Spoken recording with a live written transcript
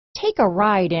Take a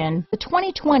ride in the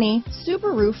 2020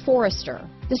 Subaru Forester.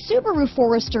 The Subaru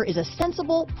Forester is a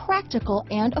sensible, practical,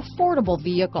 and affordable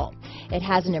vehicle. It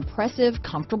has an impressive,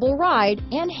 comfortable ride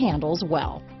and handles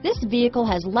well. This vehicle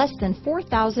has less than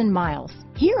 4,000 miles.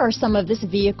 Here are some of this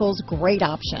vehicle's great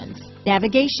options: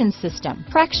 navigation system,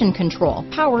 traction control,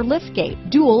 power liftgate,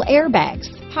 dual airbags,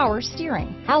 power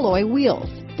steering, alloy wheels,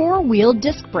 four-wheel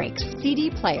disc brakes, CD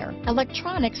player,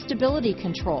 electronic stability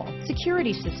control,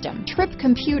 security system, trip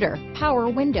computer, power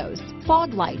windows,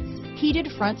 fog lights,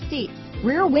 heated front seats,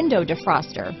 rear window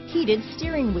defroster, heated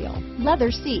steering wheel,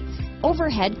 leather seats,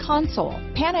 overhead console,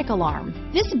 panic alarm.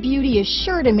 This beauty is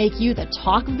sure to make you the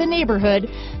talk of the neighborhood,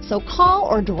 so call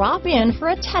or drop in for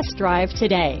a test drive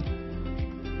today.